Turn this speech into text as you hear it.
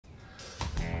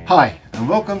Hi and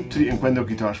welcome to the Unquendor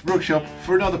Guitars workshop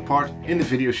for another part in the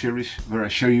video series where I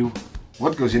show you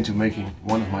what goes into making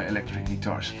one of my electric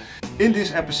guitars. In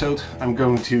this episode I'm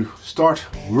going to start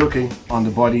working on the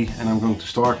body, and I'm going to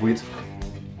start with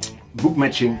book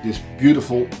matching this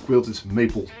beautiful quilted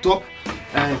maple top,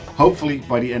 and hopefully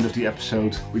by the end of the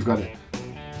episode we've got a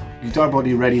guitar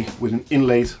body ready with an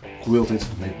inlaid quilted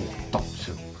maple top.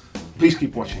 So please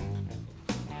keep watching.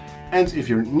 And if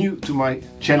you're new to my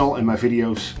channel and my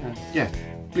videos,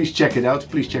 please check it out.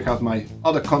 Please check out my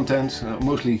other content,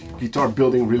 mostly guitar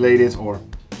building related, or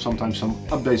sometimes some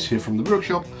updates here from the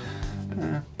workshop.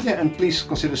 And please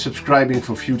consider subscribing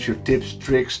for future tips,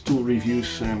 tricks, tool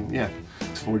reviews,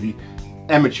 for the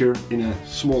amateur in a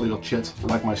small little chat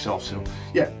like myself. So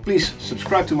please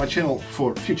subscribe to my channel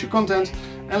for future content,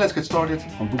 and let's get started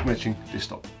on book matching this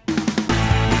top.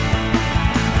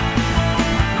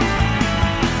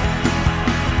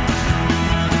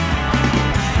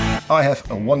 I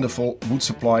have a wonderful wood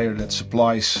supplier that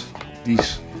supplies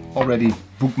these already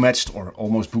book matched or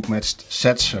almost book matched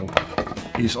sets. So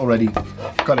he's already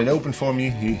cut it open for me.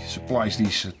 He supplies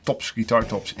these guitar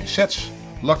tops in sets,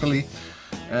 luckily.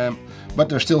 But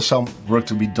there's still some work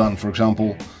to be done. For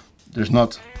example, there's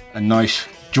not a nice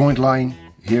joint line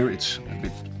here. It's a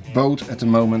bit bowed at the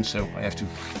moment, so I have to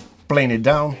plane it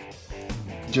down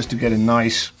just to get a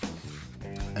nice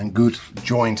and good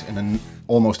joint and an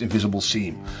almost invisible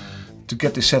seam. To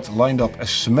get this set lined up as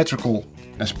symmetrical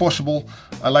as possible,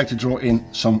 I like to draw in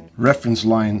some reference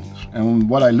lines, and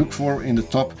what I look for in the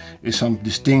top is some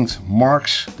distinct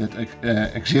marks that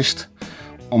exist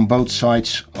on both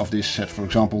sides of this set. For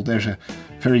example, there's a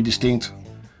very distinct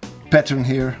pattern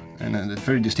here and a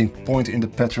very distinct point in the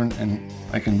pattern, and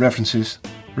I can reference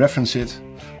it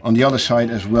on the other side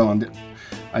as well. And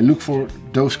I look for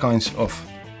those kinds of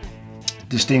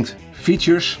distinct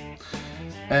features,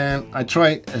 and I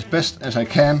try as best as I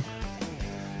can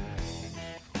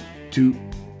to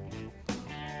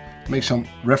make some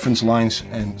reference lines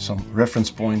and some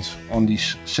reference points on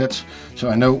these sets, so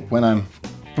I know when I'm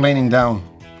planing down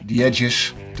the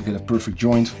edges to get a perfect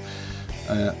joint,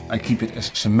 I keep it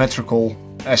as symmetrical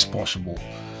as possible.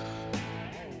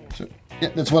 So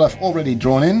that's what I've already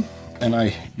drawn in, and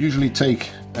I usually take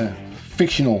a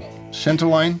fictional center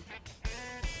line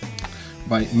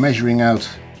by measuring out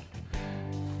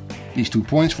these 2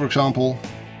 points, for example,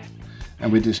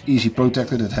 and with this easy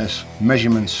protector that has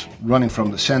measurements running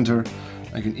from the center,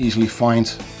 I can easily find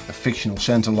a fictional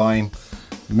center line,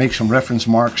 make some reference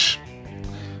marks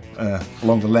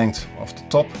along the length of the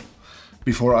top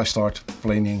before I start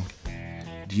planing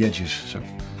the edges. So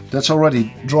that's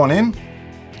already drawn in.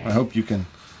 I hope you can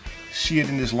see it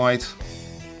in this light.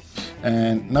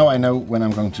 And now I know when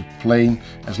I'm going to plane,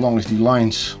 as long as the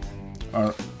lines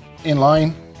are in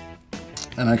line,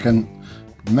 and I can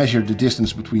measure the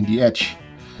distance between the edge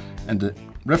and the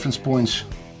reference points,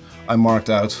 I marked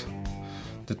out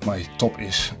that my top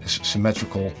is as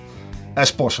symmetrical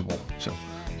as possible. So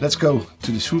let's go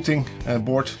to the shooting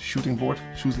board,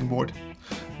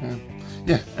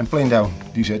 and plane down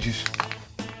these edges.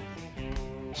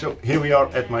 So here we are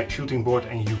at my shooting board,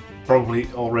 and you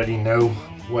probably already know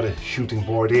what a shooting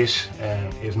board is,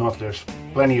 and if not, there's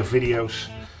plenty of videos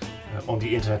on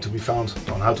the internet to be found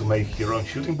on how to make your own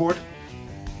shooting board.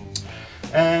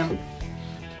 And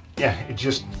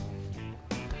the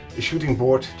shooting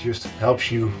board just helps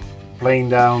you plane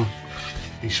down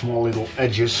these small little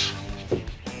edges. So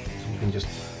you can just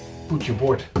put your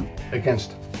board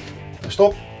against the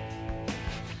stop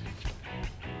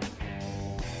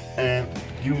and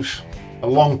use a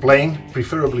long plane,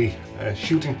 preferably a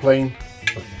shooting plane,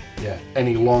 but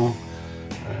any long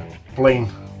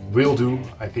plane will do.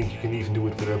 I think you can even do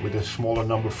it with a smaller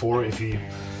number 4 if you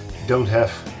don't have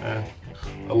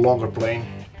a longer plane.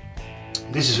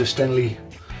 This is a Stanley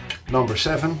number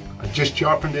 7. I just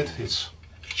sharpened it. It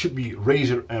should be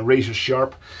razor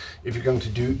sharp. If you're going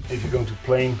to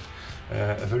plane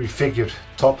a very figured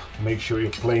top, make sure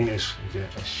your plane is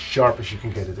as sharp as you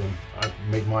can get it in. I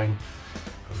make mine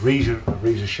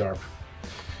razor sharp.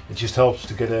 It just helps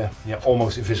to get a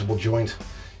almost invisible joint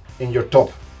in your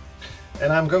top.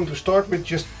 And I'm going to start with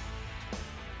just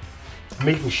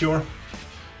making sure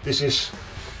this is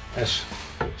as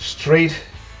straight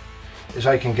as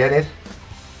I can get it.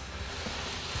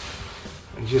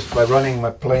 And just by running my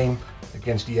plane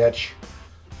against the edge.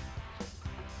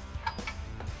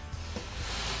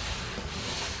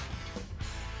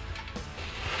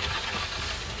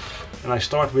 And I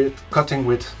start with cutting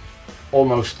with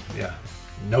almost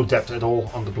no depth at all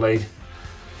on the blade.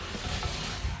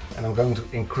 And I'm going to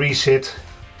increase it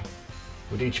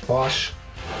with each pass.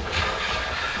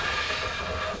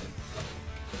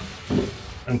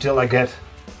 until I get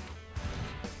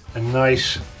a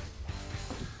nice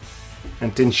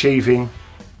and thin shaving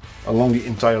along the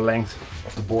entire length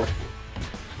of the board.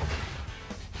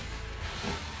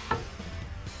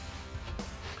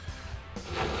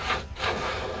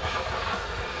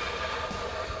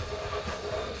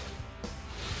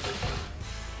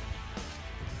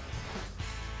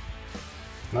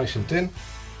 Nice and thin.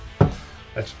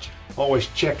 Let's always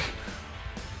check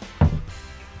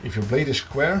if your blade is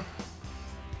square.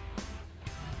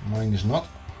 Mine is not,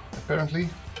 apparently.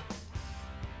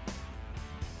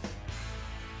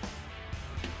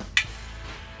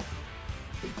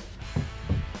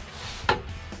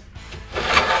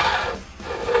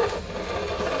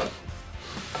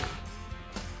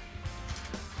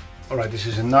 Alright, this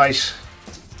is a nice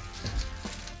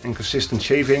and consistent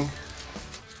shaving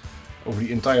over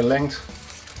the entire length.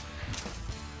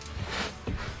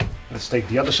 Let's take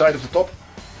the other side of the top.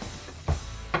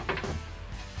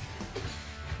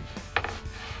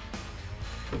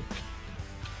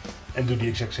 And do the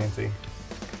exact same thing.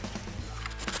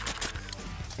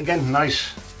 Again,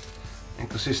 nice and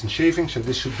consistent shaving, so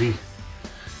this should be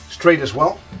straight as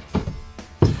well.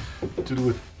 To do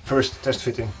a first test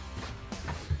fitting.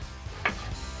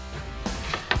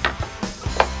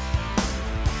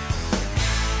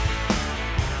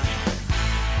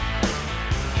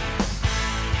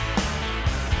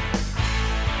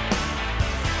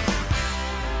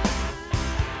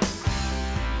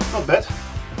 Not bad.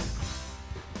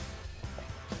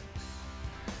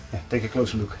 Yeah, take a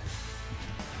closer look.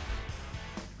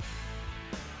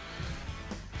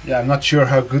 Yeah, I'm not sure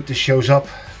how good this shows up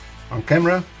on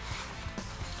camera,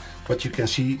 but you can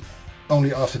see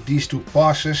only after these two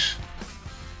passes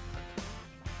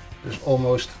there's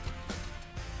almost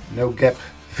no gap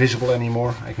visible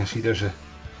anymore. I can see there's a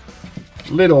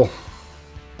little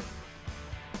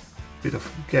bit of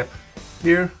gap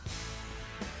here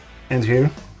and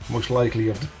here, most likely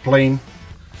of the plane,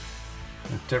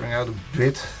 and tearing out a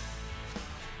bit,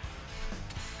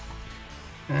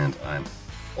 and I'm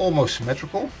almost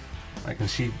symmetrical. I can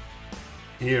see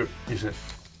here is a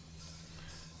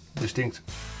distinct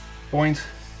point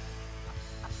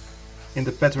in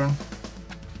the pattern.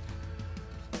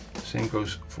 Same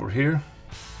goes for here.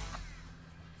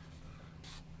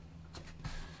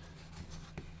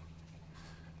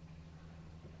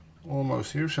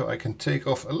 Almost here, so I can take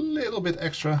off a little bit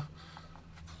extra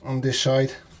on this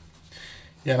side.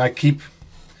 Yeah, and I keep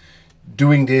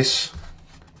doing this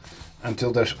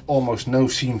until there's almost no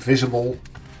seam visible,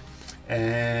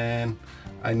 and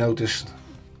I noticed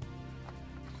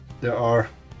there are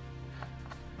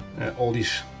all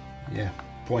these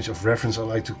points of reference, I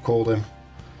like to call them,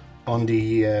 on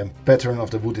the pattern of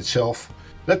the wood itself.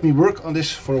 Let me work on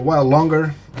this for a while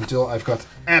longer until I've got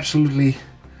absolutely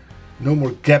no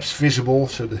more gaps visible,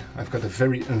 so I've got a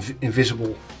very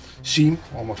invisible seam,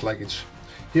 almost like it's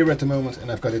here at the moment,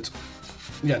 and I've got it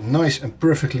nice and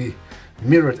perfectly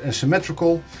mirrored and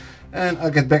symmetrical. And I'll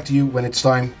get back to you when it's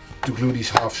time to glue these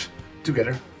halves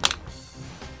together.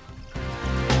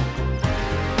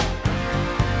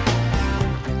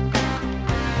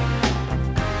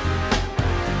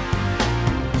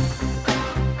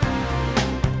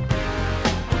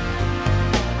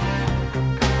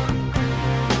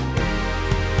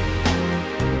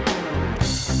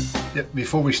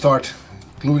 Before we start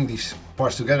gluing these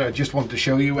parts together, I just want to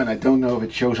show you, and I don't know if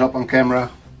it shows up on camera,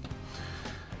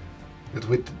 but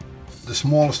with the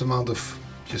smallest amount of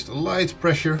just a light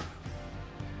pressure,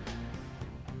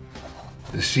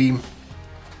 the seam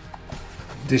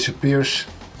disappears.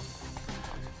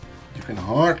 You can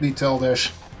hardly tell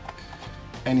there's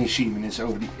any seam, and it's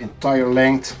over the entire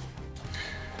length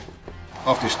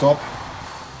of this top.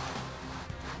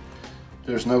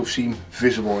 There's no seam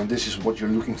visible, and this is what you're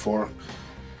looking for.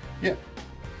 Yeah,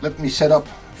 let me set up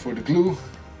for the glue,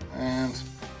 and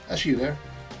I'll see you there.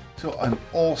 So I'm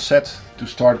all set to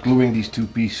start gluing these two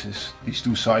pieces, these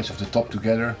two sides of the top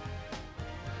together.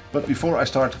 But before I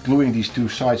start gluing these two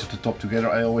sides of the top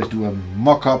together, I always do a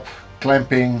mock-up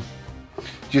clamping,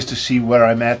 just to see where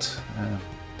I'm at,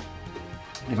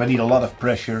 if I need a lot of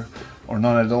pressure or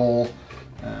none at all.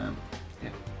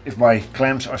 If my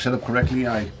clamps are set up correctly,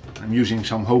 I'm using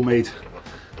some homemade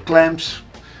clamps.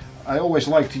 I always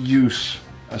like to use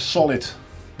a solid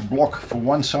block for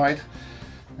one side.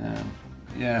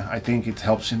 Yeah, I think it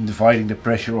helps in dividing the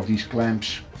pressure of these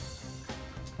clamps.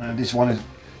 This one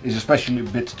is especially a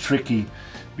bit tricky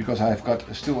because I've got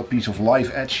still a piece of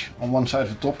live edge on one side of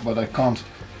the top, but I can't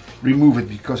remove it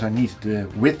because I need the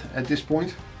width at this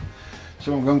point.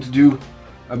 So I'm going to do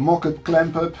a mock-up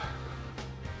clamp up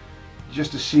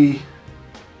just to see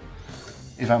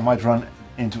if I might run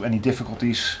into any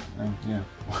difficulties. Yeah,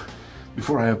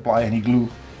 before I apply any glue.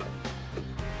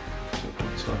 So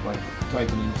let's start by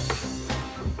tightening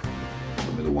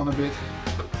the middle one a bit.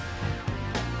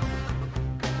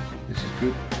 This is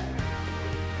good.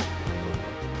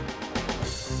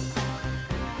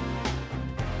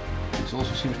 This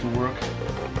also seems to work.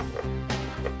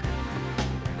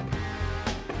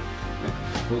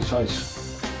 Both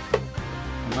sides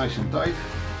are nice and tight.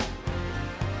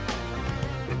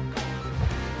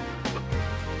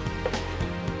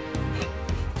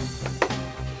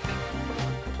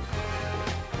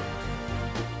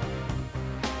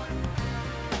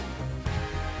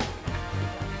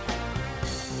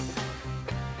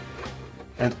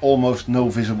 And almost no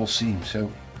visible seam, so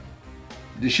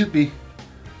this should be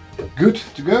good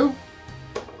to go.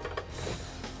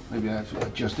 Maybe I have to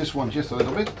adjust this one just a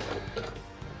little bit.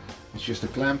 It's just a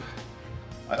clamp.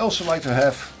 I also like to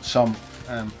have some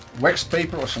waxed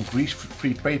paper or some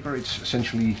grease-free paper. It's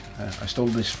essentially, I stole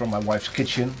this from my wife's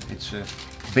kitchen. It's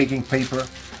baking paper.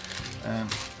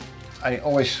 I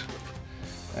always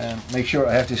make sure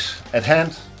I have this at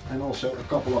hand, and also a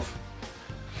couple of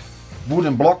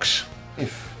wooden blocks.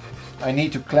 If I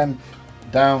need to clamp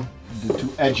down the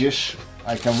two edges,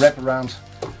 I can wrap around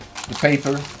the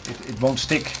paper. It won't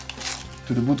stick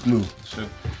to the wood glue. So,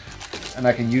 and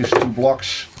I can use two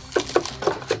blocks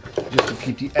just to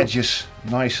keep the edges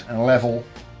nice and level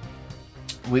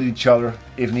with each other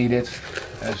if needed.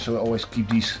 So I always keep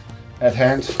these at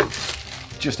hand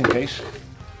just in case.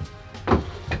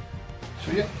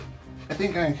 So yeah, I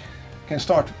think I can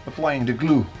start applying the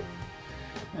glue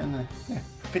and yeah,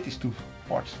 fit these two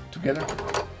parts together.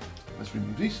 Let's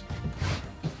remove these.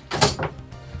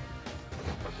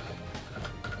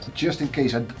 Just in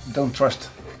case I don't trust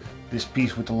this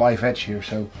piece with the live edge here,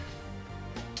 so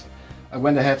I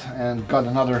went ahead and got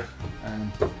another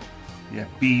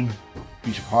beam,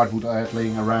 piece of hardwood I had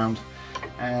laying around,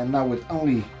 and now with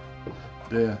only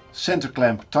the center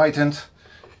clamp tightened,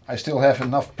 I still have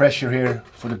enough pressure here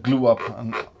for the glue up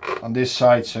on this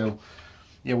side, so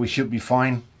yeah, we should be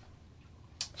fine.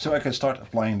 So I can start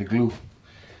applying the glue,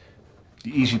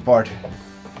 the easy part.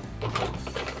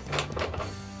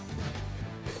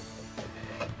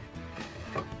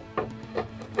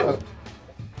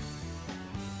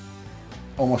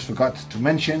 Almost forgot to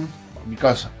mention,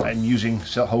 because I'm using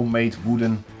homemade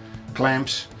wooden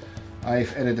clamps,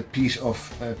 I've added a piece of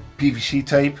PVC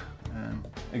tape,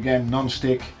 again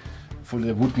non-stick, for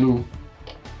the wood glue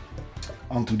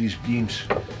onto these beams,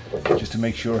 just to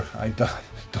make sure I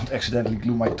don't accidentally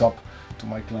glue my top to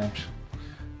my clamps,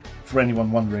 for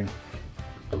anyone wondering.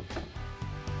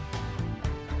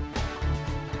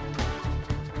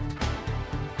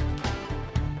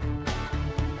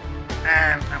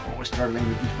 And I'm always struggling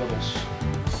with these bubbles.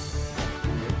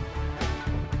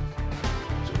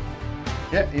 So,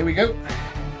 yeah, here we go.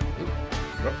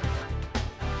 Drop.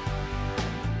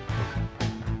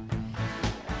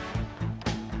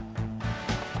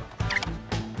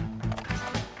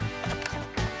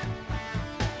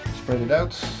 Spread it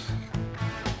out.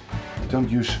 Don't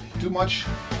use too much.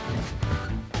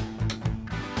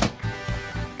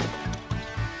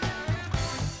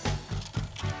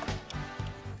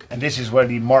 And this is where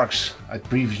the marks I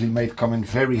previously made come in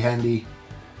very handy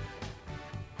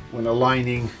when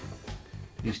aligning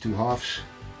these two halves.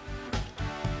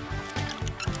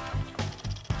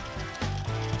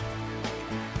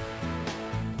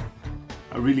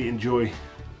 I really enjoy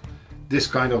this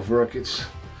kind of work. It's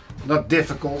not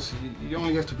difficult, you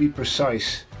only have to be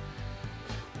precise.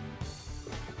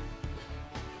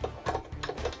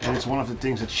 And it's one of the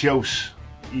things that shows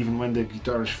even when the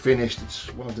guitar is finished.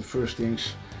 It's one of the first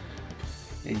things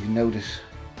that you notice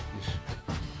is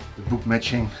the book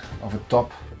matching of a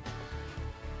top.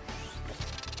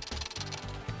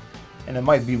 And I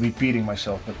might be repeating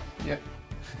myself, but yeah,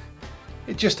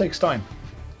 it just takes time.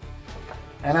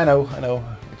 And I know,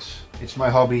 it's my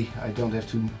hobby. I don't have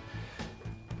to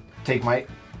take my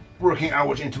working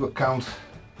hours into account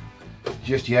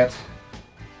just yet.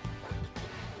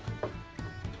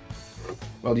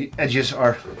 Well, the edges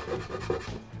are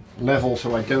level,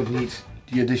 so I don't need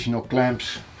the additional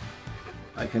clamps.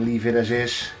 I can leave it as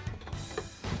is.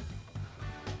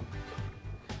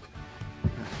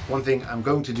 One thing I'm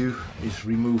going to do is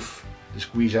remove the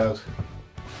squeeze out.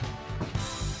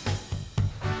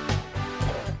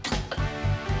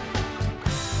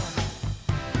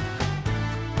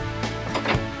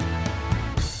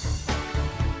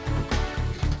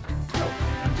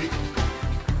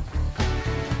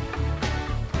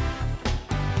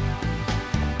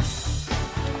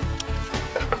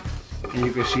 And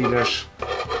you can see there's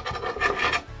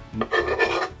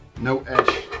no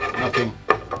edge nothing.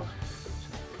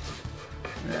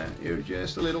 Yeah, here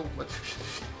just a little, but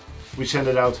we send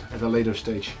it out at a later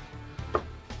stage.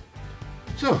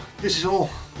 So this is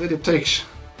all that it takes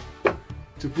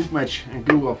to book match and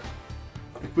glue up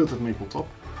a quilted maple top.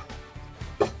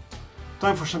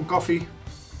 Time for some coffee,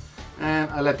 and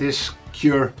I let this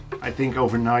cure, I think,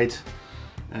 overnight,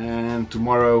 and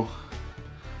tomorrow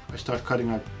I start cutting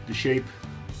out the shape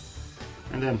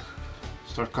and then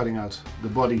start cutting out the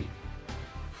body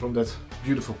from that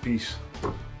beautiful piece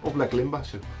of black limba.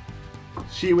 So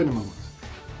see you in a moment.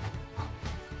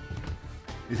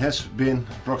 It has been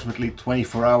approximately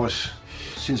 24 hours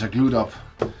since I glued up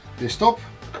this top,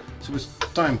 so it's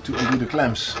time to undo the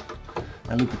clamps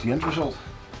and look at the end result.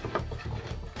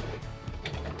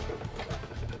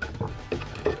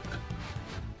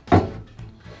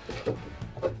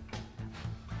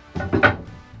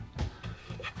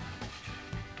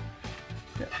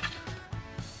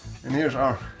 And here's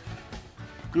our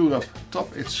glued up top.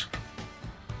 It's,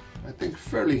 I think,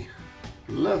 fairly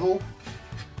level,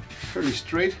 fairly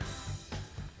straight,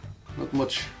 not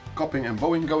much cupping and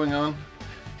bowing going on.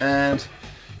 And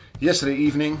yesterday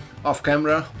evening, off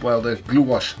camera, while the glue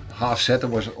was half set, there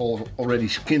was already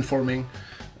skin forming,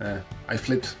 I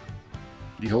flipped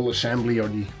the whole assembly, or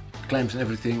the clamps and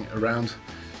everything around,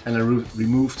 and I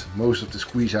removed most of the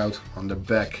squeeze out on the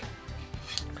back.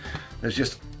 There's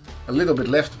just a little bit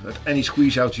left, but any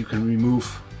squeeze out you can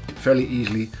remove fairly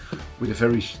easily with a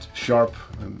very sharp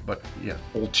but yeah,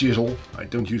 old chisel. I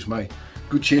don't use my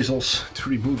good chisels to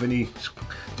remove any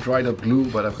dried up glue,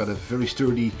 but I've got a very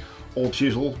sturdy old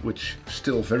chisel which is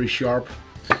still very sharp,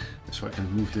 so I can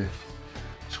remove the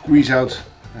squeeze out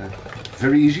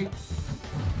very easy.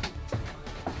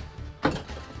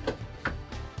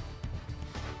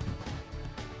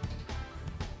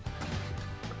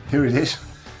 Here it is,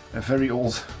 a very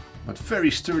old but very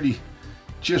sturdy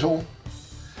chisel,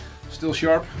 still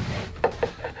sharp,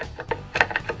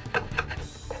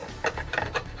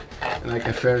 and I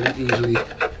can fairly easily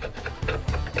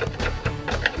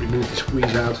remove the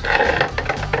squeeze out.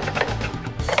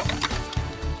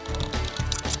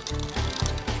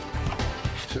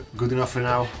 So good enough for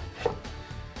now.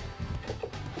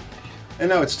 And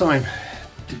now it's time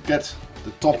to get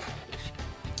the top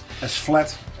as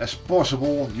flat as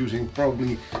possible, using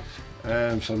probably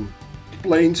some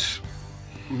planes,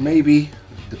 maybe,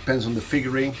 depends on the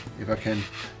figuring, if I can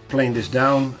plane this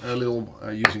down a little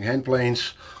using hand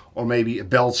planes, or maybe a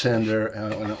belt sander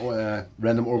and a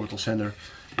random orbital sander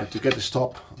to get this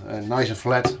top nice and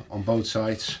flat on both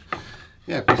sides.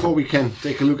 Yeah, before we can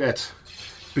take a look at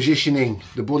positioning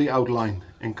the body outline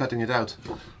and cutting it out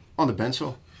on the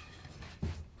bandsaw.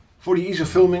 For the ease of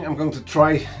filming, I'm going to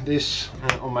try this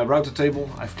on my router table.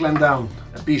 I've clamped down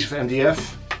a piece of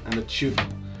MDF, and it should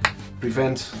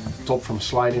prevent the top from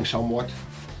sliding somewhat.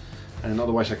 And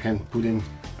otherwise I can put in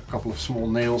a couple of small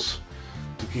nails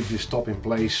to keep this top in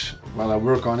place while I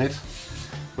work on it.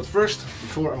 But first,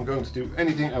 before I'm going to do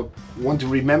anything, I want to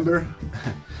remember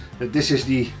that this is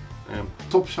the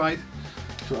top side.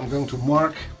 So I'm going to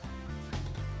mark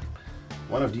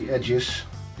one of the edges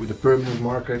with a permanent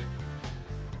marker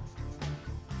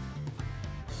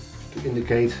to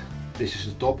indicate this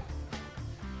is the top.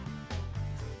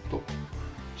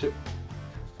 So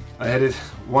I had it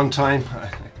one time, I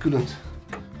couldn't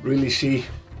really see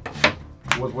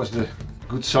what was the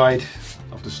good side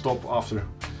of the stop after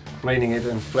planing it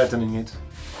and flattening it.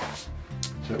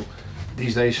 So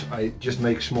these days I just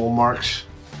make small marks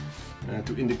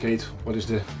to indicate what is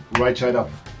the right side up.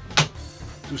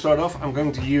 To start off, I'm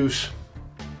going to use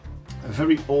a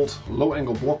very old low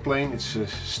angle block plane. It's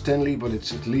Stanley, but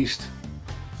it's at least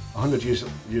 100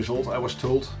 years old, I was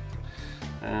told.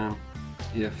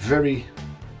 Yeah, very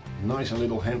nice and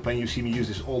little hand plane. You see me use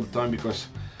this all the time because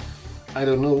I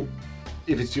don't know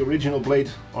if it's the original blade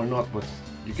or not, but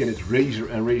you get it razor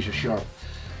and razor sharp,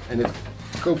 and it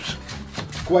copes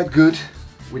quite good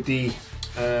with the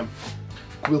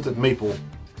quilted maple.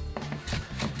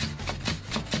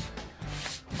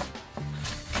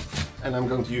 And I'm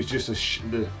going to use just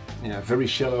the very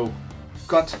shallow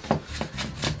cut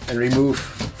and remove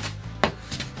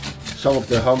some of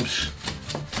the humps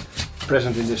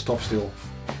present in this top still.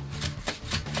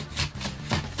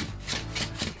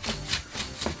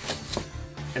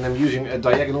 And I'm using a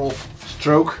diagonal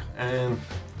stroke, and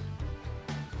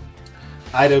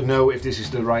I don't know if this is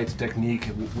the right technique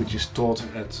which is taught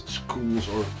at schools,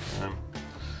 or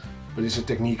but it's a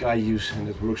technique I use and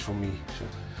it works for me. So,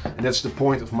 and that's the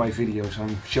point of my videos.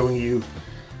 I'm showing you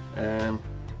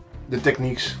the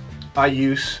techniques I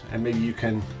use, and maybe you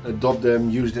can adopt them,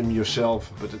 use them yourself,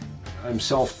 but I'm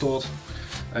self-taught,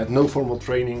 I had no formal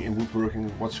training in woodworking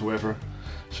whatsoever,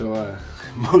 so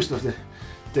most of the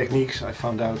techniques I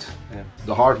found out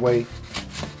the hard way.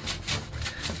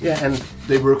 Yeah, and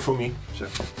they work for me. So.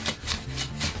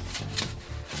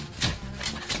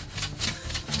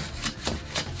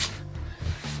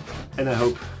 And I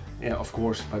hope, yeah, of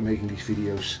course, by making these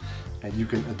videos, you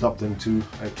can adopt them too,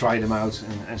 try them out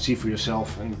and see for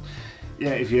yourself. And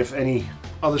yeah, if you have any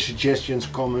other suggestions,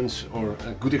 comments, or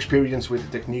a good experience with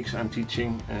the techniques I'm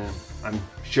teaching, I'm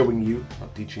showing you,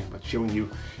 not teaching, but showing you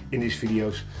in these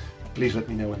videos, please let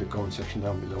me know in the comment section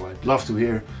down below. I'd love to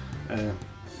hear,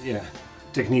 yeah,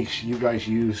 techniques you guys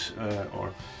use,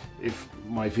 or if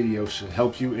my videos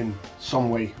help you in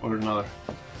some way or another.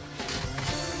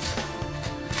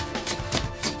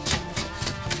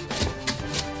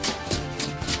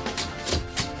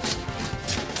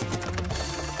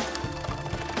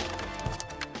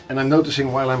 And I'm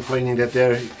noticing while I'm planing that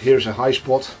here's a high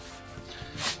spot,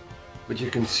 but you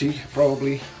can see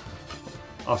probably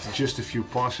after just a few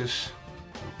passes,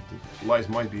 the light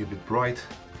might be a bit bright,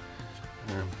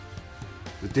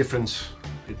 the difference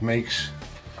it makes.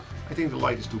 I think the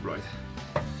light is too bright,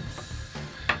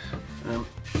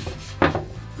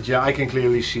 but yeah, I can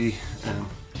clearly see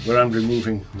where I'm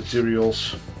removing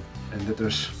materials and that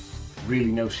there's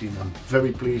really no seam. I'm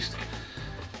very pleased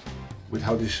with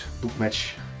how this book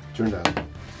match turned out.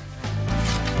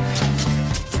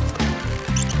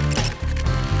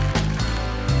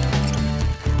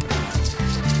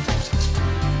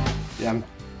 Yeah, I'm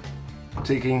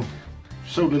taking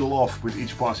so little off with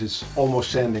each pass, it's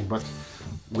almost sanding, but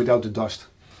without the dust.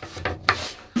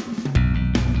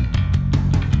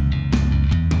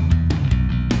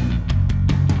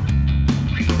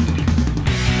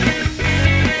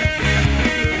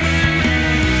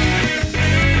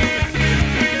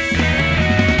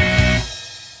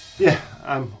 Yeah,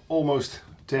 I'm almost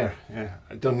there. Yeah,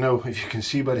 I don't know if you can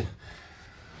see, but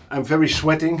I'm very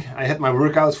sweating. I had my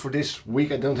workout for this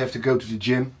week. I don't have to go to the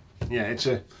gym. Yeah, it's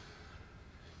a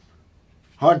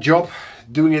hard job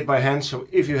doing it by hand. So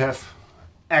if you have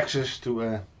access to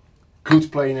a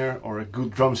good planer or a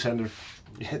good drum sander,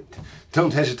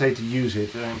 don't hesitate to use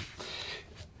it.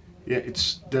 Yeah,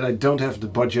 it's that I don't have the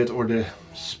budget or the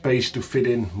space to fit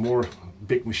in more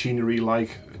big machinery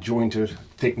like a jointer,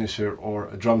 thicknesser or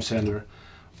a drum sander.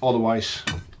 Otherwise,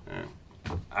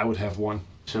 I would have one.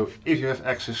 So if you have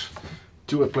access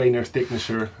to a planer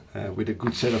thicknesser with a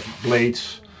good set of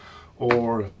blades,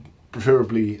 or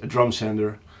preferably a drum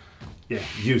sander, yeah,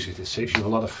 use it. It saves you a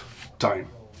lot of time.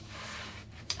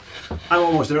 I'm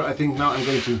almost there. I think now I'm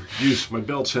going to use my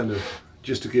belt sander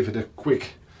just to give it a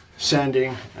quick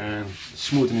sanding and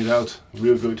smoothen it out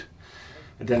real good.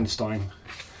 And then it's time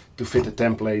to fit the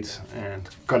template and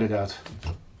cut it out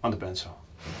on the pencil.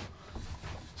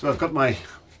 So I've got my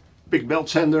big belt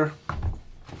sander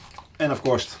and of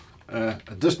course a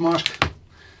dust mask.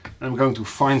 I'm going to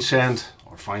fine sand,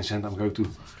 I'm going to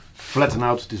flatten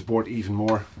out this board even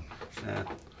more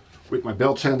with my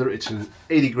belt sander. It's an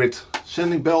 80 grit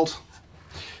sanding belt,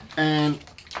 and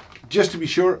just to be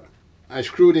sure I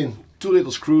screwed in two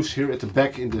little screws here at the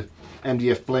back in the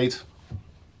MDF plate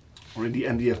or in the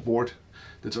MDF board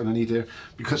that's underneath there,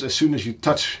 because as soon as you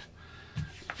touch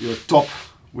your top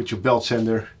with your belt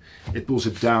sander, it pulls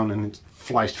it down and it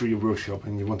flies through your workshop,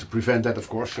 and you want to prevent that, of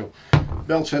course. So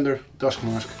belt sander, dust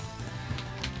mask,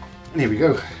 and here we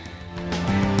go.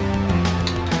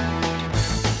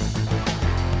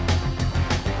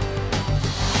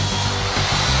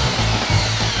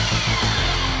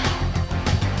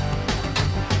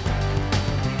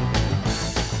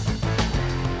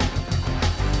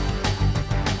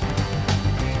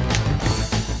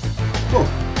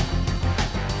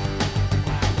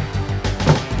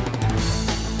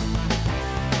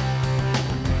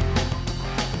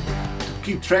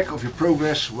 Keep track of your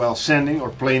progress while sanding or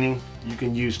planing, you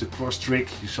can use the cross trick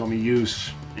you saw me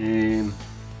use in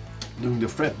doing the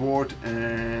fretboard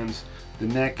and the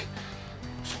neck.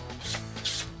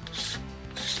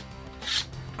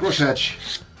 Cross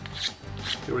hatch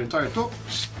your entire top.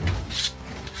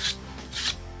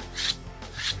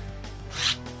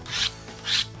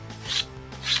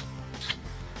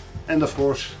 And of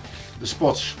course the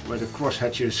spots where the cross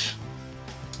hatches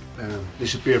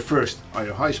disappear first are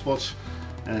your high spots,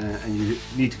 and you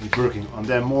need to keep working on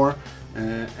them more,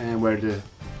 and where the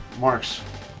marks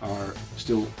are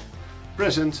still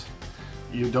present,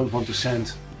 you don't want to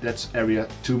sand that area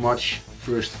too much.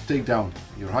 First take down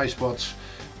your high spots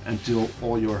until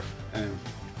all your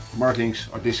markings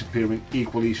are disappearing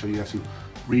equally, so you have to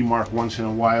remark once in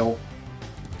a while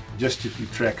just to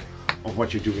keep track of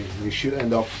what you're doing. You should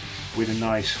end up with a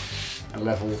nice and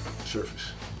level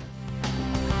surface.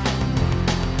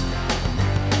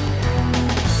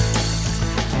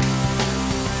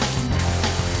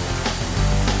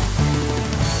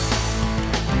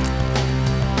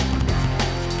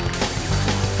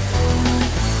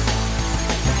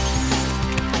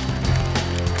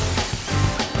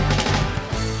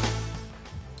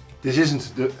 This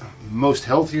isn't the most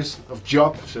healthiest of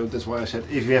job, so that's why I said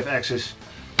if you have access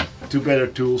to better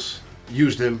tools,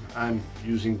 use them. I'm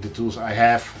using the tools I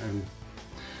have, and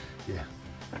yeah,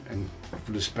 and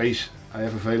for the space I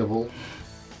have available.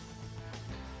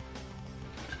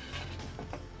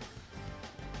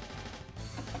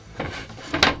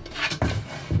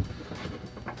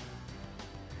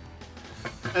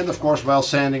 And of course, while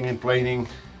sanding and planing,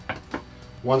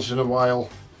 once in a while,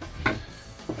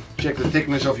 check the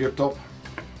thickness of your top.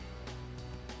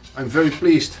 I'm very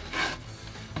pleased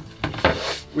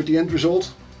with the end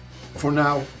result. For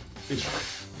now, it's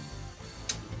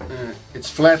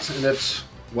flat, and that's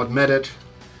what mattered.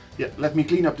 Yeah, let me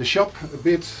clean up the shop a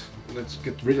bit. Let's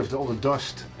get rid of all the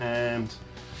dust, and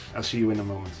I'll see you in a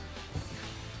moment.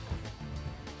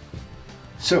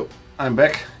 So, I'm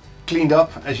back, cleaned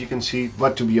up as you can see,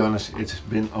 but to be honest, it's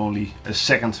been only a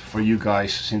second for you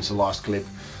guys since the last clip.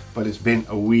 But it's been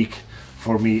a week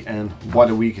for me, and what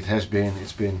a week it has been.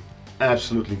 It's been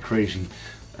absolutely crazy.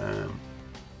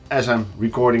 As I'm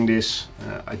recording this,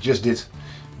 I just did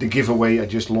the giveaway. I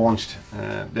just launched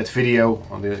that video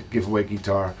on the giveaway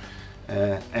guitar,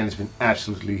 and it's been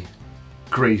absolutely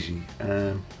crazy.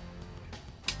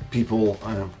 People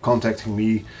contacting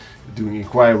me, doing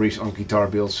inquiries on guitar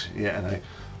builds. Yeah, and I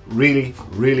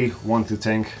really want to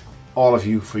thank all of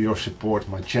you for your support.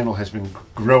 My channel has been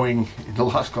growing in the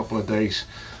last couple of days.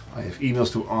 I have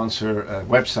emails to answer,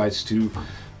 websites to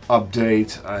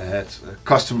update. I had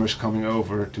customers coming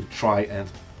over to try and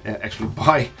actually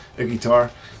buy a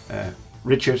guitar.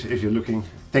 Richard, if you're looking,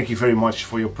 thank you very much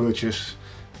for your purchase.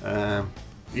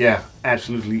 Yeah,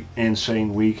 absolutely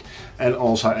insane week. And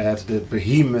also I had the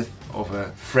behemoth of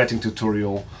a fretting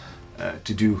tutorial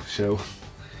to do. So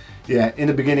yeah, in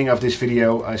the beginning of this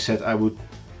video I said I would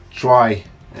try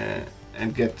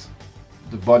and get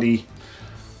the body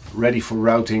ready for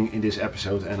routing in this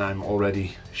episode, and I'm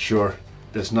already sure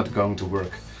that's not going to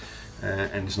work,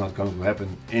 and it's not going to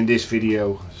happen in this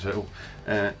video. So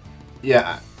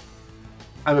yeah,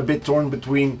 I'm a bit torn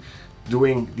between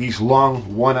doing these long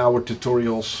 1-hour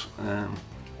tutorials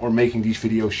or making these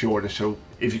videos shorter. So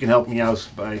if you can help me out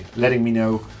by letting me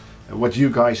know what you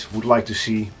guys would like to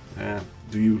see.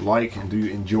 Do you like and do you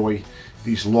enjoy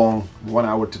these long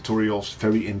 1-hour tutorials,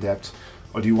 very in-depth,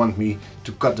 or do you want me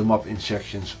to cut them up in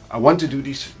sections? I want to do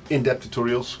these in-depth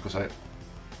tutorials because I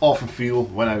often feel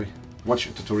when I watch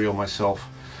a tutorial myself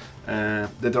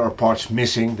that there are parts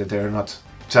missing, that they're not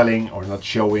telling or not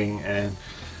showing, and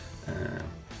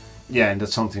yeah, and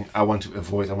that's something I want to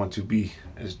avoid. I want to be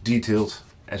as detailed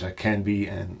as I can be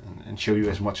and show you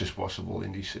as much as possible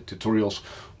in these tutorials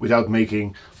without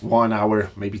making 1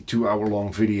 hour, maybe 2 hour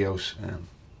long videos.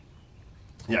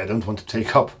 Yeah, I don't want to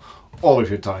take up all of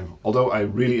your time, although I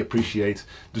really appreciate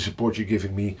the support you're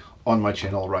giving me on my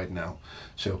channel right now.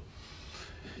 So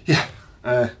yeah,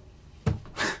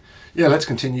 yeah, let's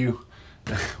continue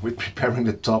with preparing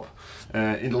the top.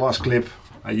 In the last clip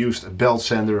I used a belt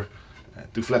sander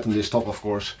to flatten this top, of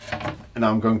course, and now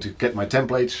I'm going to get my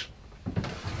templates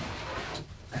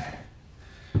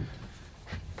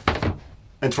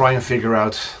and try and figure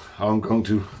out how I'm going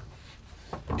to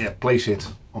place it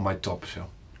on my top. So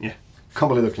yeah,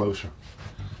 come a little closer.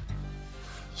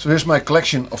 So here's my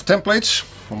collection of templates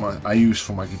I use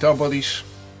for my guitar bodies.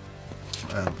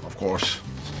 Of course,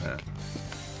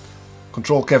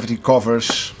 control cavity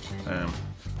covers,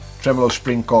 tremolo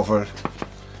spring cover,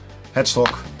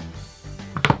 headstock,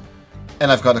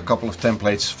 and I've got a couple of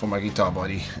templates for my guitar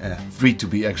body, 3 to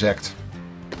be exact.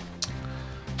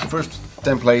 The first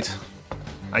template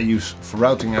I use for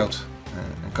routing out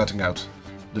and cutting out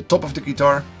the top of the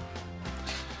guitar,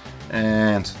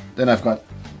 and then I've got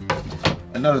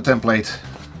another template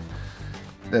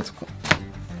that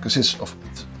consists of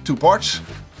 2 parts.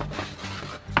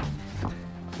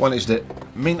 One is the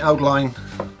main outline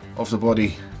of the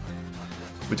body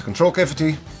with the control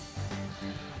cavity,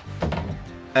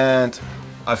 and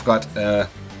I've got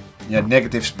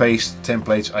negative spaced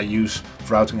templates I use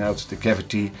for routing out the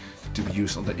cavity to be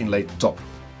used on the inlaid top.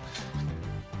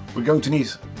 We're going to need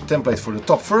a template for the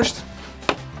top first,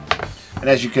 and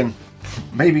as you can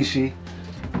maybe see,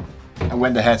 I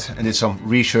went ahead and did some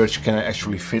research. Can I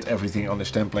actually fit everything on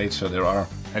this template? So there are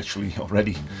actually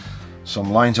already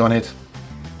some lines on it.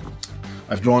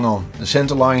 I've drawn on the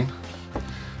center line,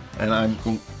 and I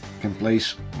can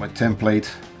place my template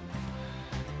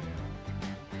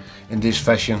in this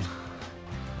fashion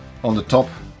on the top.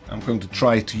 I'm going to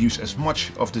try to use as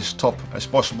much of this top as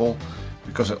possible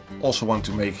because I also want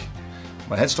to make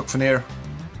my headstock veneer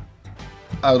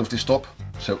out of this top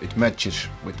so it matches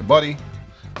with the body.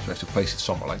 So I have to place it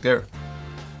somewhere like there.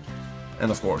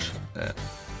 And of course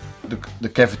the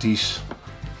cavities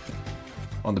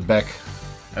on the back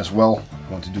as well.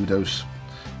 I want to do those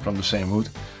from the same wood.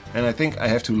 And I think I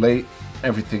have to lay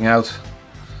everything out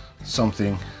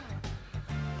something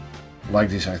like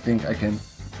this. I think I can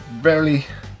barely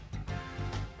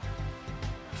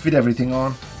fit everything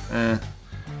on, and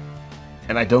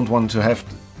I don't want to have,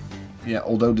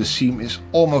 although the seam is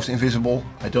almost invisible,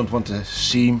 I don't want the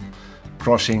seam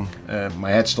crossing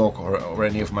my headstock or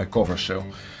any of my covers. So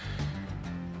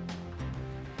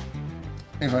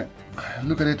if I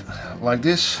look at it like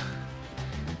this,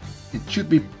 it should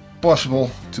be possible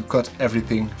to cut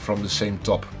everything from the same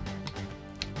top.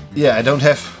 Yeah, I don't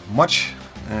have much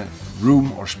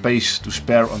room or space to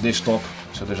spare on this top,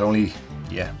 so there's only,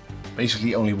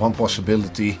 basically only one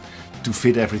possibility to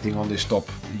fit everything on this top.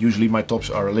 Usually my tops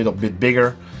are a little bit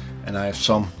bigger and I have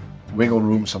some wiggle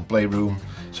room, some play room,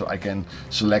 so I can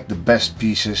select the best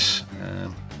pieces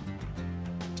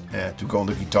to go on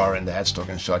the guitar and the headstock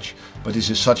and such. But this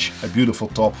is such a beautiful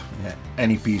top,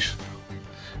 any piece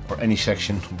or any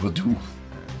section will do.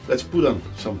 Let's put on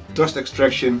some dust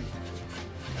extraction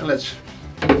and let's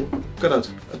cut out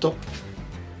a top.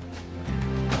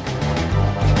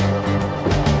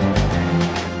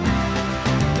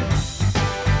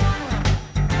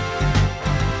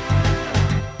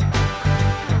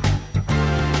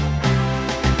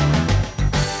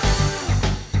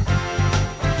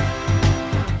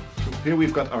 Here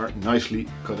we've got our nicely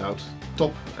cut out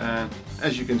top, and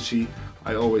as you can see,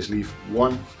 I always leave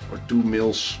 1 or 2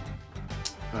 mils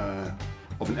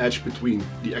of an edge between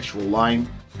the actual line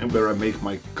and where I make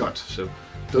my cut. So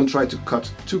don't try to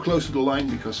cut too close to the line,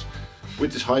 because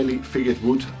with this highly figured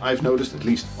wood, I've noticed, at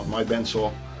least on my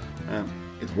bandsaw,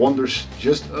 it wanders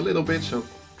just a little bit. So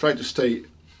try to stay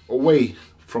away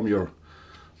from your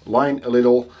line a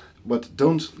little, but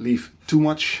don't leave too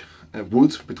much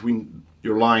wood between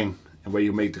your line and where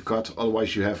you make the cut,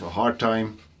 otherwise you have a hard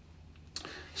time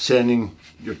sanding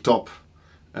your top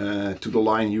to the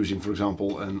line using, for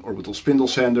example, an orbital spindle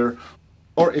sander,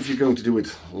 or if you're going to do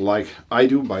it like I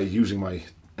do by using my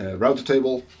router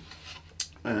table,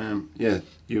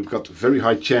 you've got a very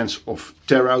high chance of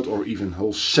tear out or even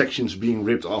whole sections being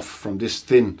ripped off from this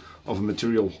thin of a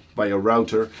material by a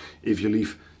router if you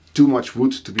leave too much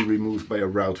wood to be removed by a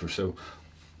router. So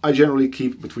I generally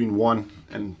keep between 1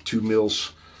 and 2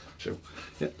 mils. So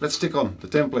let's stick on the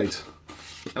template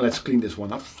and let's clean this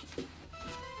one up.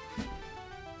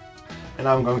 And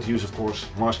I'm going to use, of course,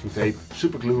 masking tape,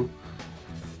 super glue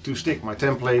to stick my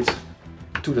template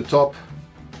to the top,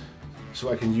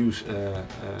 so I can use a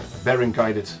bearing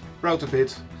guided router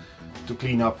bit to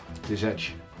clean up this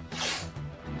edge.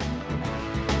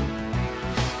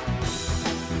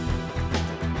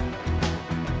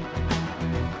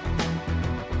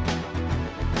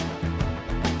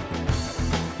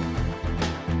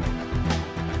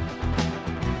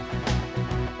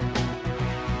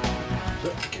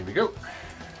 Go.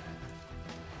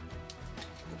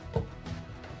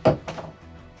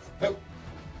 Oh,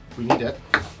 we need that.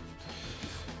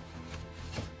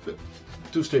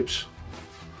 2 strips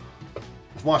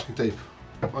of masking tape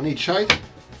on each side.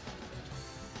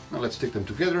 Now let's stick them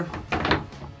together.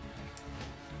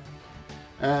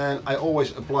 And I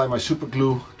always apply my super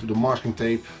glue to the masking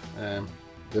tape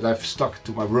that I've stuck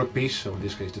to my workpiece, so in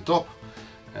this case the top,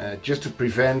 just to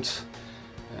prevent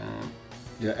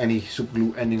any super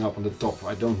glue ending up on the top.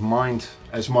 I don't mind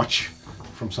as much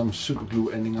from some super glue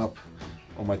ending up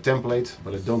on my template,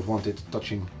 but I don't want it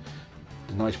touching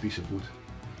the nice piece of wood.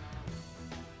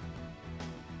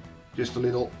 Just a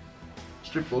little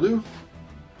strip will do.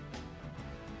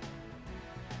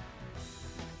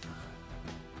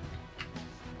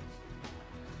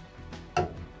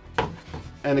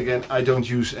 And again, I don't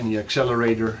use any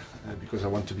accelerator because I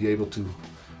want to be able to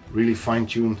really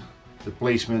fine-tune the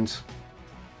placement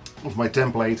of my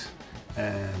template,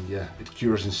 and it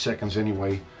cures in seconds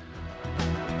anyway.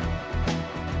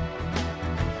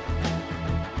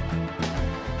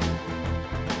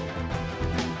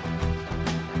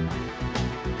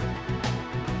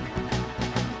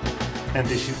 And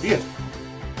this should be it.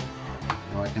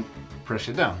 Now I can press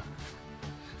it down.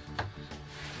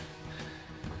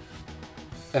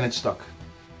 And it's stuck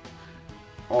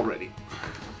already.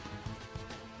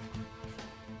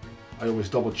 I always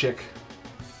double check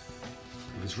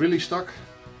if it's really stuck.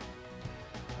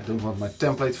 I don't want my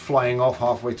template flying off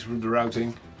halfway through the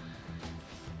routing.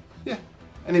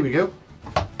 And here we go.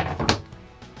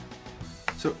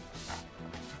 So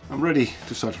I'm ready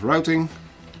to start routing.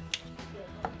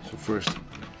 So first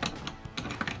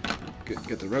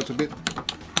get the router bit.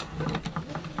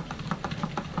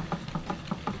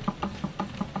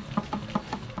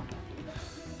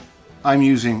 I'm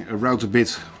using a router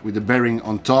bit with the bearing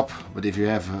on top, but if you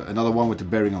have another one with the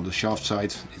bearing on the shaft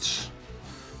side, it's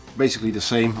basically the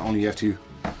same, only you have to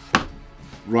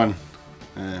run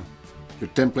your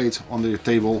template under your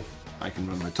table. I can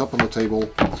run my top on the table,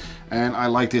 and I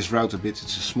like this router bit.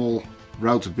 It's a small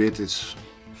router bit, it's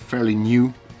fairly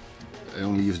new, I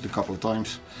only used it a couple of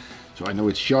times, so I know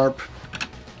it's sharp.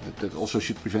 That also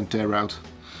should prevent tear out,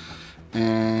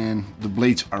 and the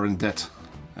blades aren't that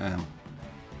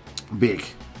big,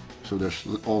 so there's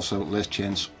also less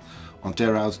chance on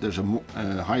tear out. There's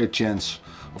a higher chance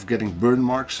of getting burn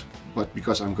marks, but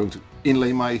because I'm going to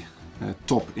inlay my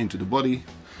top into the body,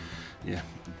 yeah,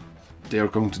 they are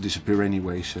going to disappear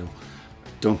anyway, so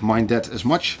don't mind that as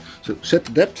much. So set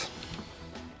the depth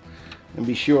and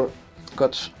be sure it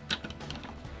cuts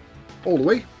all the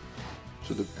way,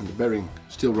 so and the bearing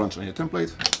still runs on your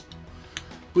template.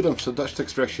 Put on some dust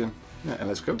extraction, yeah, and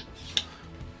let's go.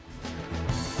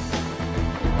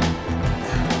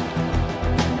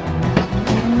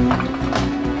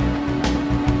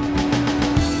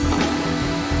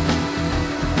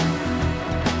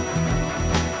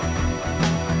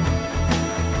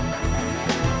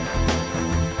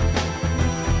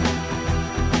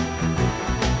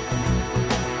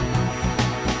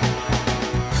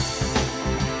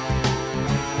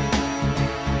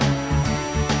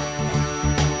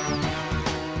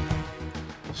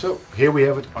 So here we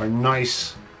have it, our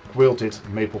nice quilted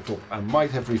maple top. I might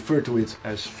have referred to it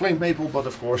as flame maple, but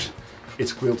of course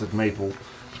it's quilted maple.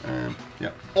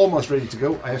 Yeah, almost ready to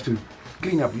go. I have to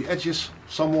clean up the edges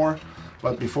some more,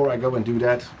 but before I go and do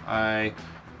that, I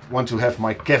want to have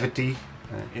my cavity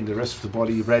in the rest of the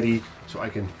body ready, so I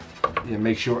can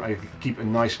make sure I keep a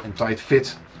nice and tight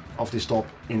fit of this top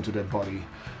into that body.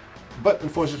 But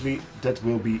unfortunately that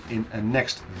will be in a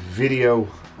next video.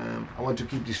 I want to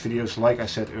keep these videos, like I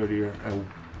said earlier,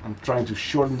 I'm trying to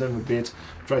shorten them a bit,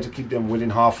 try to keep them within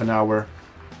half an hour.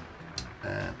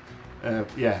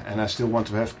 Yeah, and I still want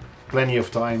to have plenty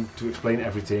of time to explain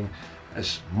everything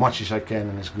as much as I can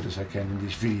and as good as I can in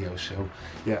these videos. So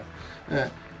yeah,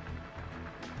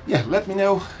 yeah, let me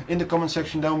know in the comment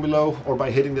section down below, or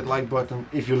by hitting that like button,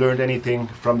 if you learned anything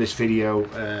from this video.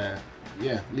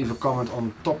 Yeah, leave a comment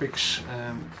on topics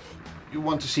you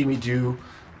want to see me do.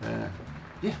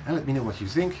 Yeah, and let me know what you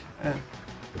think.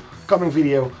 Coming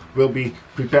video will be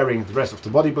preparing the rest of the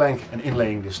body blank and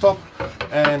inlaying this top,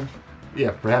 and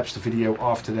yeah, perhaps the video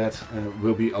after that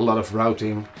will be a lot of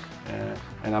routing,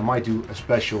 and I might do a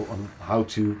special on how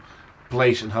to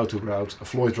place and how to route a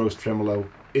Floyd Rose tremolo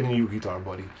in a new guitar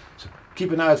body. So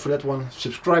keep an eye out for that one.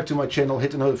 Subscribe to my channel, hit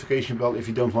the notification bell if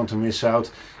you don't want to miss out.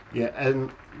 Yeah,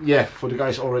 and yeah, for the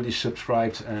guys already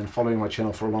subscribed and following my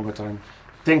channel for a longer time,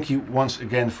 thank you once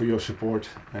again for your support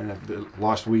the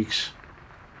last weeks.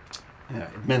 Yeah,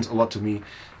 it meant a lot to me.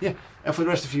 Yeah, and for the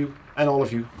rest of you and all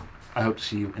of you, I hope to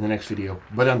see you in the next video.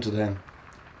 But until then,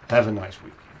 have a nice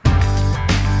week.